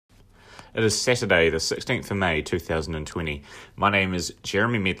It is Saturday, the 16th of May 2020. My name is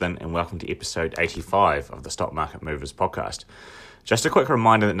Jeremy Medlin and welcome to episode 85 of the Stock Market Movers podcast. Just a quick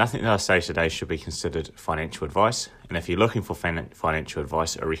reminder that nothing that I say today should be considered financial advice, and if you're looking for financial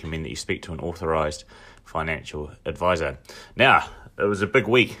advice, I recommend that you speak to an authorised financial advisor. Now, it was a big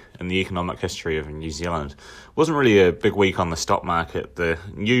week in the economic history of New Zealand. It wasn't really a big week on the stock market. The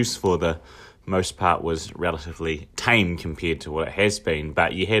news for the most part was relatively tame compared to what it has been,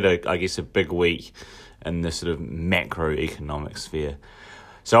 but you had a big week in the sort of macroeconomic sphere.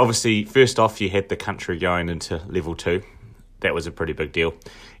 So obviously, first off, you had the country going into level 2. That was a pretty big deal.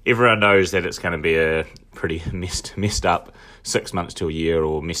 Everyone knows that it's going to be a pretty messed up 6 months to a year,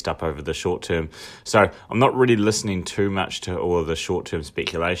 or messed up over the short term. So I'm not really listening too much to all of the short term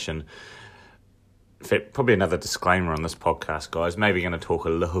speculation. In fact, probably another disclaimer on this podcast, guys. Maybe going to talk a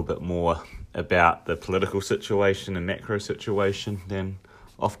little bit more about the political situation and macro situation than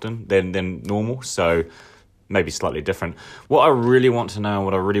normal. So maybe slightly different. What I really want to know,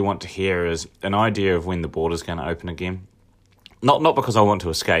 what I really want to hear is an idea of when the border's going to open again. Not because I want to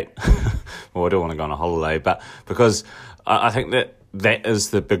escape, or I don't want to go on a holiday, but because I think that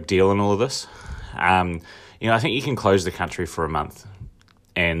is the big deal in all of this. I think you can close the country for a month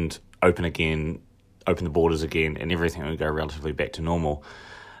and open the borders again, and everything will go relatively back to normal.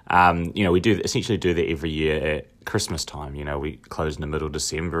 We essentially do that every year at Christmas time. We close in the middle of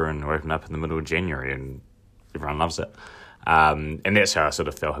December and we open up in the middle of January, and everyone loves it. And that's how I sort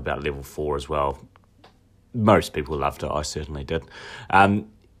of felt about level 4 as well. Most people loved it. I certainly did.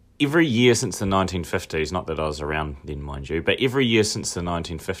 Every year since the 1950s, not that I was around then, mind you, but every year since the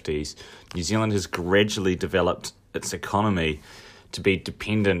 1950s, New Zealand has gradually developed its economy to be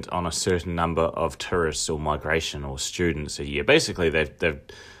dependent on a certain number of tourists or migration or students a year. Basically, they've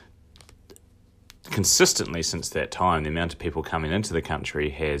consistently since that time, the amount of people coming into the country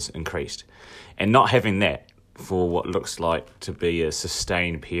has increased. And not having that for what looks like to be a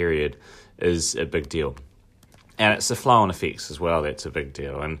sustained period is a big deal. And it's the flow-on effects as well that's a big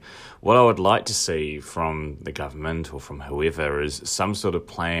deal. And what I would like to see from the government or from whoever is some sort of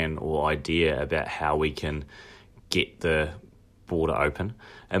plan or idea about how we can get the border open.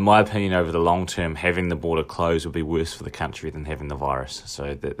 In my opinion, over the long term, having the border closed would be worse for the country than having the virus.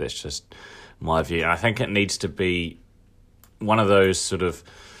 So that's just my view. And I think it needs to be one of those sort of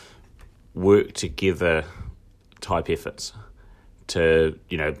work together type efforts.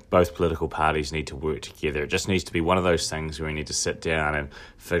 Both political parties need to work together. It just needs to be one of those things where we need to sit down and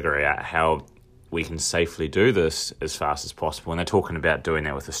figure out how we can safely do this as fast as possible. And they're talking about doing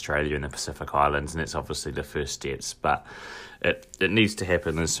that with Australia and the Pacific Islands, and that's obviously the first steps, but it needs to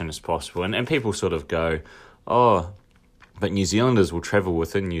happen as soon as possible. And people sort of go, oh, but New Zealanders will travel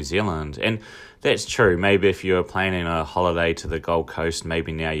within New Zealand. And that's true. Maybe if you're planning a holiday to the Gold Coast,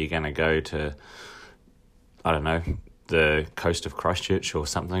 maybe now you're going to go to, I don't know, the coast of Christchurch or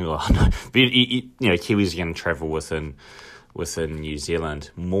something. Or Kiwis are going to travel within New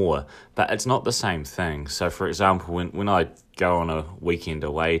Zealand more, but it's not the same thing. So, for example, when I go on a weekend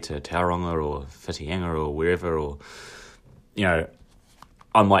away to Tauranga or Whitianga or wherever, or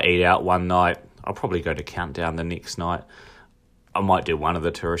I might eat out one night. I'll probably go to Countdown the next night. I might do one of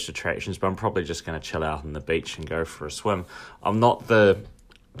the tourist attractions, but I'm probably just going to chill out on the beach and go for a swim. I'm not the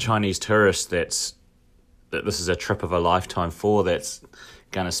Chinese tourist that this is a trip of a lifetime for, that's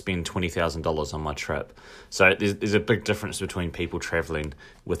going to spend $20,000 on my trip. So there's a big difference between people travelling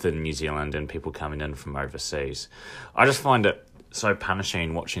within New Zealand and people coming in from overseas. I just find it so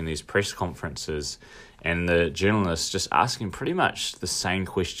punishing watching these press conferences and the journalists just asking pretty much the same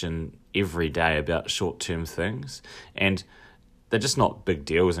question every day about short-term things. And they're just not big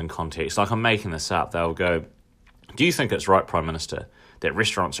deals in context. Like, I'm making this up. They'll go, do you think it's right, Prime Minister, that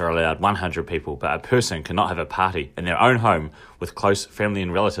restaurants are allowed 100 people, but a person cannot have a party in their own home with close family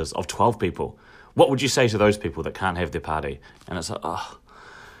and relatives of 12 people? What would you say to those people that can't have their party? And it's like,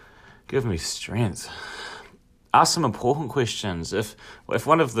 give me strength. Ask some important questions. If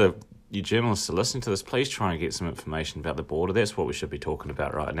one of you journalists are listening to this, please try and get some information about the border. That's what we should be talking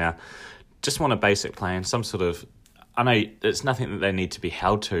about right now. Just want a basic plan, some sort of, I know it's nothing that they need to be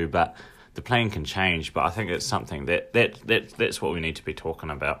held to, but the plan can change, but I think it's something that's what we need to be talking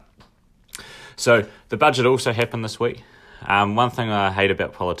about. So the budget also happened this week. One thing I hate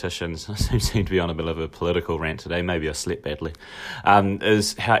about politicians, I seem to be on a bit of a political rant today, maybe I slept badly,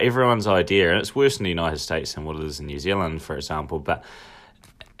 is how everyone's idea, and it's worse in the United States than what it is in New Zealand, for example, but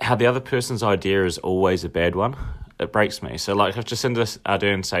how the other person's idea is always a bad one. it breaks me. So, like, if Jacinda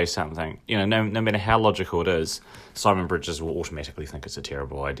Ardern says something, no matter how logical it is, Simon Bridges will automatically think it's a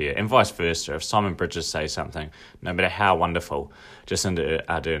terrible idea. And vice versa. If Simon Bridges says something, no matter how wonderful, Jacinda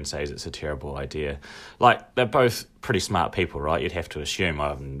Ardern says it's a terrible idea. Like, they're both pretty smart people, right? You'd have to assume.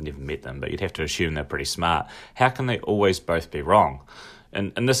 I've never met them, but you'd have to assume they're pretty smart. How can they always both be wrong?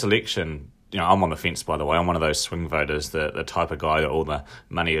 In this election, I'm on the fence, by the way. I'm one of those swing voters, the type of guy that all the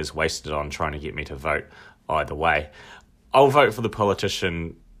money is wasted on trying to get me to vote either way. I'll vote for a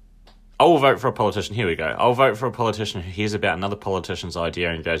politician. Here we go. I'll vote for a politician who hears about another politician's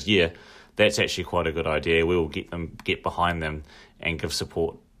idea and goes, yeah, that's actually quite a good idea. We will get behind them and give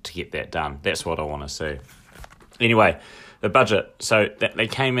support to get that done. That's what I want to see. Anyway, the budget. So they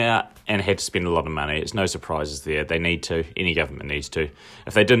came out and had to spend a lot of money. It's no surprises there. They need to. Any government needs to.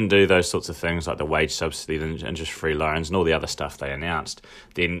 If they didn't do those sorts of things like the wage subsidy, the interest-free loans and all the other stuff they announced,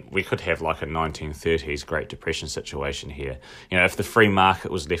 then we could have like a 1930s Great Depression situation here. If the free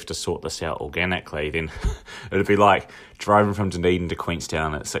market was left to sort this out organically, then it would be like driving from Dunedin to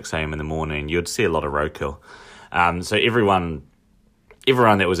Queenstown at 6 a.m. in the morning. You'd see a lot of roadkill. So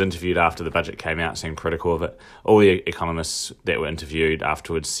everyone that was interviewed after the budget came out seemed critical of it. All the economists that were interviewed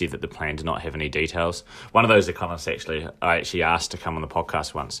afterwards said that the plan did not have any details. One of those economists I actually asked to come on the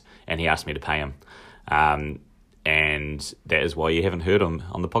podcast once, and he asked me to pay him. And that is why you haven't heard him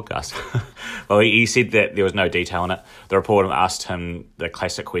on the podcast. Well, he said that there was no detail in it. The reporter asked him the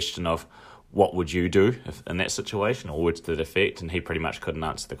classic question of, what would you do in that situation, or words to that effect? And he pretty much couldn't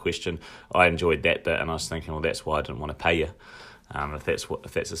answer the question. I enjoyed that bit, and I was thinking, well, that's why I didn't want to pay you. If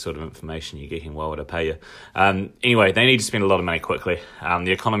that's the sort of information you're getting, why would I pay you? Anyway, they need to spend a lot of money quickly.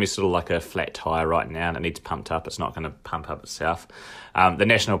 The economy is sort of like a flat tyre right now, and it needs pumped up. It's not going to pump up itself. The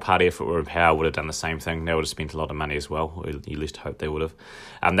National Party, if it were in power, would have done the same thing. They would have spent a lot of money as well, or at least hope they would have.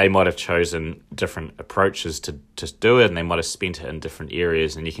 They might have chosen different approaches to do it, and they might have spent it in different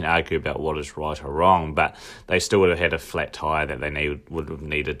areas, and you can argue about what is right or wrong, but they still would have had a flat tyre that they would have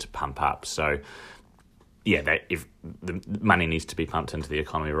needed to pump up. So, yeah, if the money needs to be pumped into the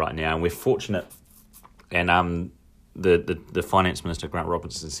economy right now, and we're fortunate. And the Finance Minister Grant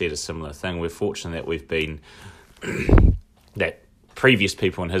Robertson said a similar thing. We're fortunate that we've been that previous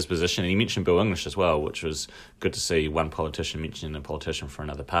people in his position, and he mentioned Bill English as well, which was good to see one politician mentioning a politician for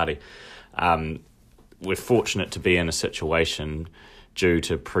another party. We're fortunate to be in a situation due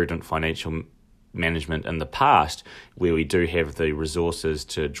to prudent financial management in the past where we do have the resources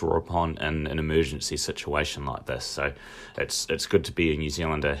to draw upon in an emergency situation like this. So it's good to be a New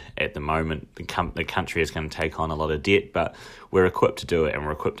Zealander at the moment. The country is going to take on a lot of debt, but we're equipped to do it, and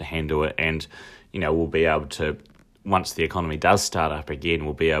we're equipped to handle it, and we'll be able to, once the economy does start up again,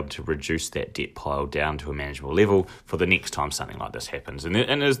 we'll be able to reduce that debt pile down to a manageable level for the next time something like this happens. And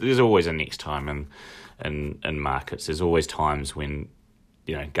there's always a next time in markets. There's always times when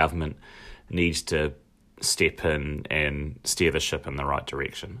government needs to step in and steer the ship in the right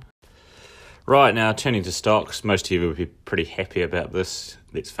direction. Right, now turning to stocks, most of you will be pretty happy about this.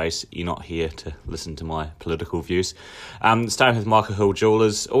 Let's face it, you're not here to listen to my political views. Starting with Michael Hill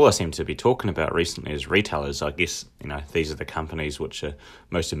Jewellers, all I seem to be talking about recently is retailers. I guess, these are the companies which are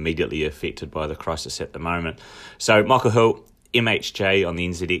most immediately affected by the crisis at the moment. So Michael Hill, MHJ on the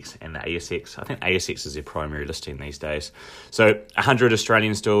NZX and the ASX. I think ASX is their primary listing these days. So 100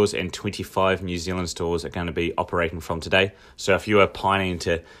 Australian stores and 25 New Zealand stores are going to be operating from today. So if you are pining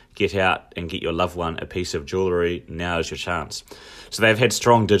to get out and get your loved one a piece of jewellery, now is your chance. So they've had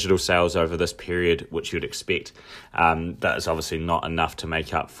strong digital sales over this period, which you'd expect. That is obviously not enough to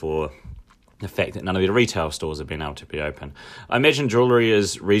make up for the fact that none of the retail stores have been able to be open. I imagine jewellery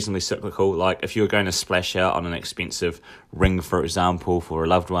is reasonably cyclical. Like if you're going to splash out on an expensive ring, for example, for a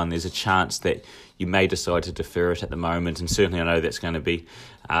loved one, there's a chance that you may decide to defer it at the moment. And certainly I know that's going to be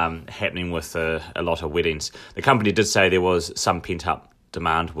happening with a lot of weddings. The company did say there was some pent-up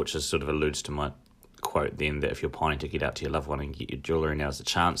demand, which is sort of alludes to my quote then, that if you're planning to get out to your loved one and get your jewellery, now's the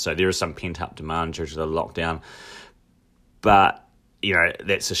chance. So there is some pent-up demand due to the lockdown. But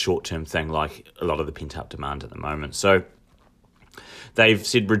that's a short-term thing, like a lot of the pent-up demand at the moment. So they've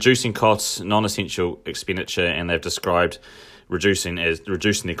said reducing costs, non-essential expenditure, and they've described reducing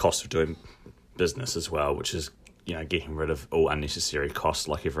the cost of doing business as well, which is getting rid of all unnecessary costs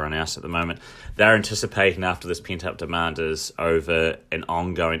like everyone else at the moment. They're anticipating after this pent-up demand is over an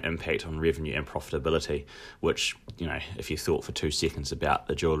ongoing impact on revenue and profitability, which, if you thought for 2 seconds about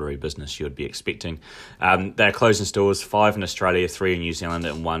the jewellery business, you would be expecting. They're closing stores, 5 in Australia, 3 in New Zealand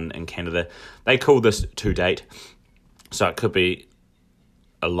and 1 in Canada. They call this to date, so it could be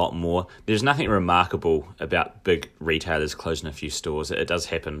a lot more. There's nothing remarkable about big retailers closing a few stores. It does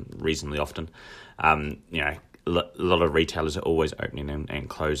happen reasonably often. a lot of retailers are always opening and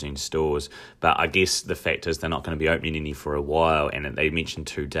closing stores, but I guess the fact is they're not going to be opening any for a while, and they mentioned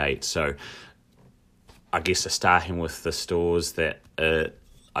 2 dates. So I guess they're starting with the stores that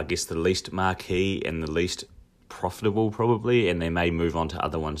I guess the least marquee and the least profitable probably, and they may move on to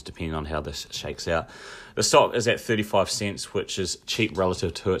other ones depending on how this shakes out. The stock is at 35 cents, which is cheap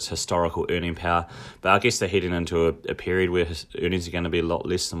relative to its historical earning power, but I guess they're heading into a period where earnings are going to be a lot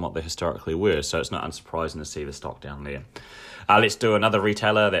less than what they historically were, so it's not unsurprising to see the stock down there. Let's do another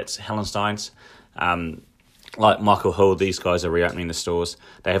retailer, that's Hallensteins. Like Michael Hill, these guys are reopening the stores.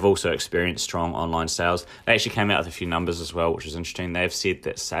 They have also experienced strong online sales. They actually came out with a few numbers as well, which is interesting. They've said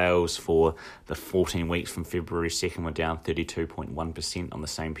that sales for the 14 weeks from February 2nd were down 32.1% on the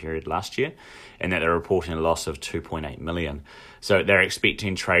same period last year, and that they're reporting a loss of 2.8 million. So they're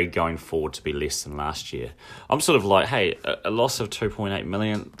expecting trade going forward to be less than last year. I'm sort of like, hey, a loss of 2.8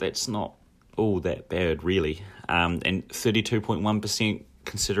 million, that's not all that bad, really. And 32.1%,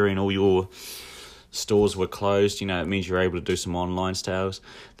 considering all your stores were closed, it means you're able to do some online sales.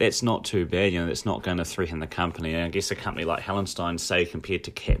 That's not too bad, that's not going to threaten the company. And I guess a company like Hallenstein, say, compared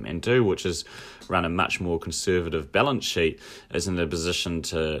to Kathmandu, which has run a much more conservative balance sheet, is in a position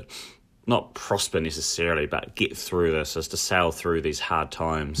to not prosper necessarily, but get through this, is to sail through these hard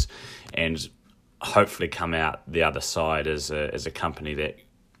times and hopefully come out the other side as a company that,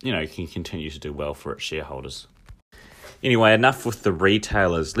 can continue to do well for its shareholders. Anyway, enough with the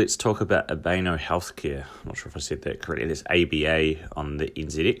retailers. Let's talk about Abeno Healthcare. I'm not sure if I said that correctly. There's ABA on the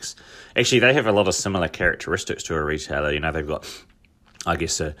NZX. Actually, they have a lot of similar characteristics to a retailer. They've got, I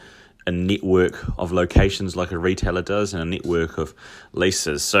guess, a network of locations like a retailer does, and a network of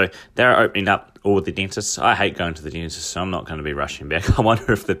leases. So they're opening up all the dentists. I hate going to the dentist, so I'm not going to be rushing back. I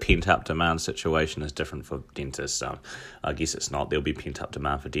wonder if the pent-up demand situation is different for dentists. I guess it's not. There'll be pent-up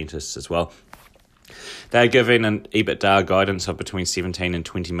demand for dentists as well. They're giving an EBITDA guidance of between 17 and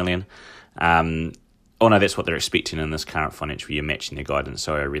 20 million. That's what they're expecting in this current financial year, matching their guidance.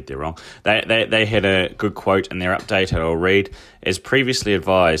 Sorry, I read that wrong. They had a good quote in their update, I'll read. As previously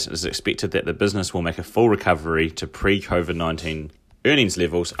advised, it is expected that the business will make a full recovery to pre-COVID-19 earnings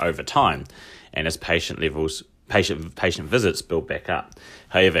levels over time, and as patient visits build back up.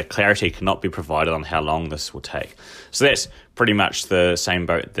 However, clarity cannot be provided on how long this will take. So that's pretty much the same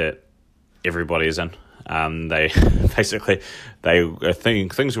boat that everybody is in. They basically are thinking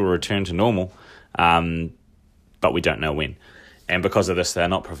things will return to normal, but we don't know when. And because of this, they're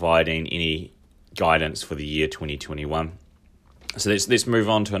not providing any guidance for the year 2021. So let's move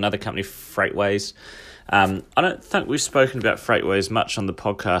on to another company, Freightways. I don't think we've spoken about Freightways much on the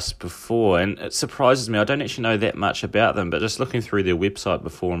podcast before, and it surprises me. I don't actually know that much about them, but just looking through their website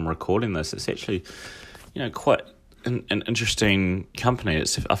before I'm recording this, it's actually, quite an interesting company.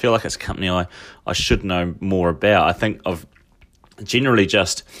 I feel like it's a company I should know more about. I think I've generally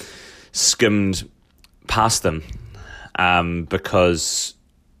just skimmed past them because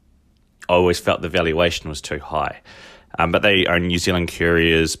I always felt the valuation was too high. But they own New Zealand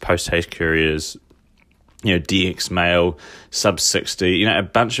Couriers, Post Haste Couriers, DX Mail, Sub 60, a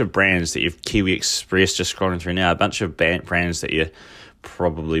bunch of brands that you've Kiwi Express, just scrolling through now, a bunch of brands that you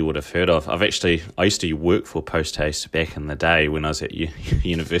probably would have heard of. I used to work for Post Haste back in the day when I was at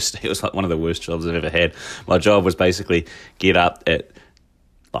university. It was like one of the worst jobs I've ever had. My job was basically get up at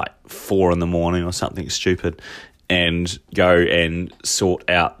like 4 a.m. or something stupid and go and sort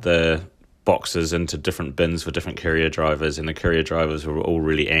out the boxes into different bins for different courier drivers, and the courier drivers were all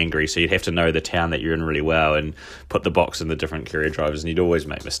really angry, so you'd have to know the town that you're in really well and put the box in the different courier drivers, and you'd always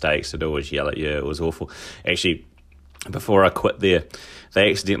make mistakes. They'd always yell at you. It was awful. Actually, before I quit there,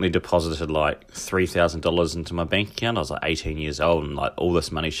 they accidentally deposited like $3,000 into my bank account. I was like 18 years old, and like all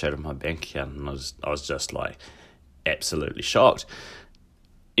this money showed up in my bank account, and I was just like absolutely shocked.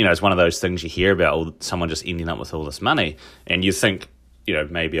 It's one of those things you hear about, someone just ending up with all this money, and you think,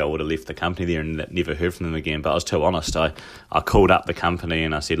 maybe I would have left the company there and never heard from them again. But I was too honest. I called up the company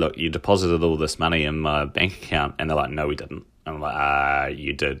and I said, look, you deposited all this money in my bank account. And they're like, no, we didn't. And I'm like,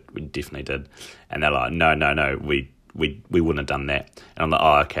 you did. We definitely did. And they're like, no, we wouldn't have done that. And I'm like,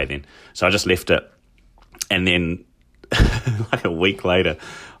 oh, okay then. So I just left it. And then like a week later,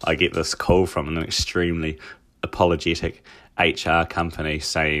 I get this call from an extremely apologetic HR company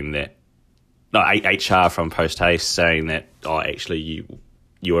saying that, HR from Post Haste saying that, actually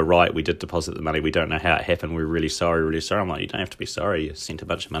you were right, we did deposit the money, we don't know how it happened, we're really sorry. I'm like, you don't have to be sorry, you sent a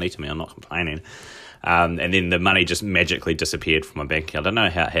bunch of money to me, I'm not complaining. And then the money just magically disappeared from my bank account. I don't know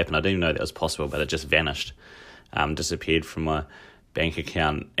how it happened, I didn't even know that was possible, but it just vanished, disappeared from my bank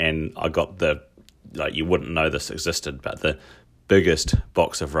account, and I got you wouldn't know this existed, but the biggest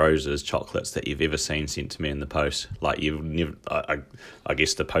box of roses chocolates that you've ever seen sent to me in the post. Like, you've never, I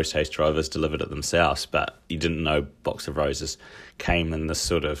guess the post haste drivers delivered it themselves, but you didn't know box of roses came in this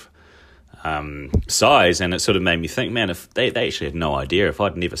sort of size, and it sort of made me think, man, if they actually had no idea. If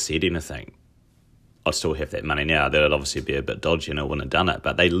I'd never said anything, I'd still have that money now. That would obviously be a bit dodgy and I wouldn't have done it,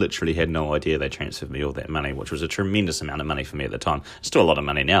 but they literally had no idea. They transferred me all that money, which was a tremendous amount of money for me at the time. Still a lot of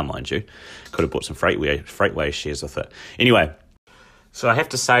money now, mind you. Could have bought some Freightways shares with it. Anyway, so I have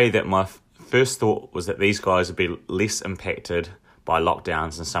to say that my first thought was that these guys would be less impacted by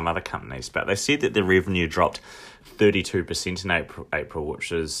lockdowns than some other companies, but they said that their revenue dropped 32% in April,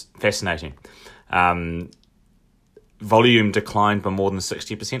 which is fascinating. Volume declined by more than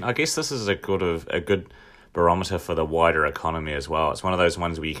 60%. I guess this is a good barometer for the wider economy as well. It's one of those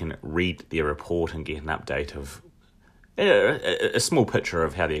ones where you can read their report and get an update of a small picture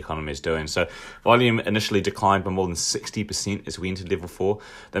of how the economy is doing. So volume initially declined by more than 60% as we entered level 4.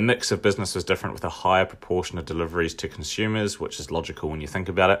 The mix of business was different, with a higher proportion of deliveries to consumers, which is logical when you think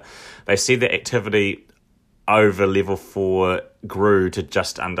about it. They said that activity over level 4 grew to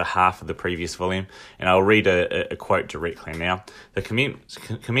just under half of the previous volume. And I'll read a quote directly now. The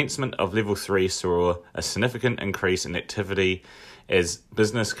commencement of level 3 saw a significant increase in activity as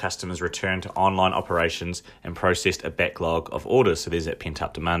business customers returned to online operations and processed a backlog of orders. So there's that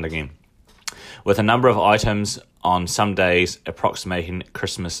pent-up demand again, with a number of items on some days approximating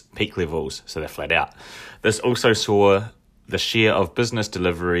Christmas peak levels. So they're flat out. This also saw the share of business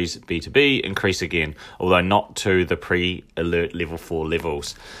deliveries B2B increase again, although not to the pre-alert level 4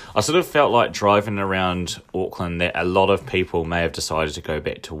 levels. I sort of felt like driving around Auckland that a lot of people may have decided to go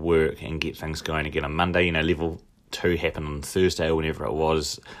back to work and get things going again on Monday. Level 2 happened on Thursday or whenever it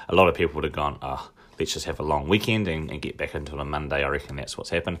was. A lot of people would have gone, let's just have a long weekend and get back into it on Monday. I reckon that's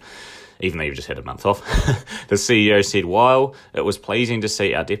what's happened, even though you've just had a month off. The CEO said, while it was pleasing to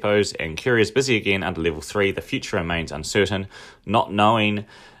see our depots and couriers busy again under level 3, the future remains uncertain. Not knowing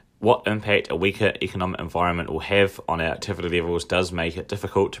what impact a weaker economic environment will have on our activity levels does make it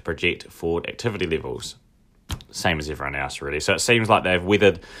difficult to project forward activity levels. Same as everyone else, really. So it seems like they've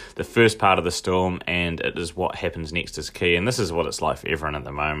weathered the first part of the storm, and it is what happens next is key. And this is what it's like for everyone at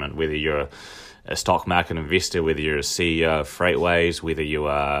the moment, whether you're a stock market investor, whether you're a CEO of Freightways, whether you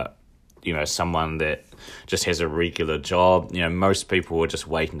are someone that just has a regular job. Most people are just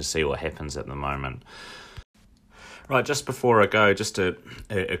waiting to see what happens at the moment. Right, just before I go, just a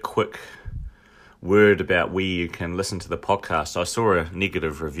quick word about where you can listen to the podcast. I saw a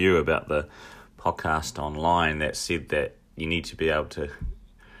negative review about the podcast online that said that you need to be able to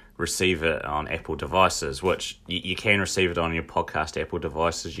receive it on Apple devices, which you can receive it on your podcast Apple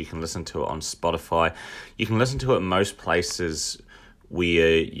devices. You can listen to it on Spotify. You can listen to it in most places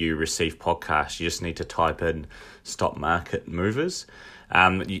where you receive podcasts. You just need to type in Stock Market Movers.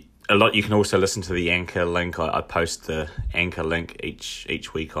 You can also listen to the Anchor link. I post the Anchor link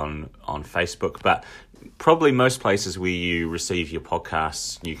each week on Facebook, but probably most places where you receive your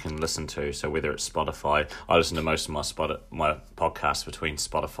podcasts you can listen to. So whether it's Spotify, I listen to most of my podcasts between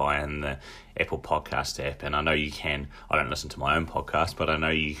Spotify and the Apple Podcast app, and I know you can. I don't listen to my own podcast, but I know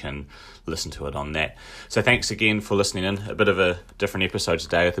you can listen to it on that. So thanks again for listening in. A bit of a different episode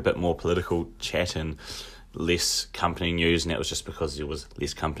today with a bit more political chat and less company news, and that was just because there was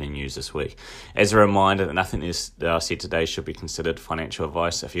less company news this week. As a reminder that nothing that I said today should be considered financial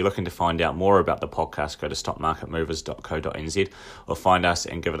advice. If you're looking to find out more about the podcast, go to stockmarketmovers.co.nz or find us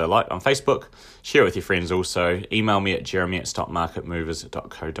and give it a like on Facebook. Share it with your friends also. Email me at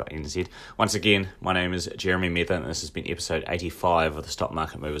jeremy@stockmarketmovers.co.nz. Once again, my name is Jeremy Medlin, and this has been episode 85 of the Stock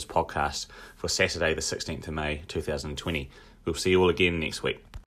Market Movers podcast for Saturday the 16th of May 2020. We'll see you all again next week.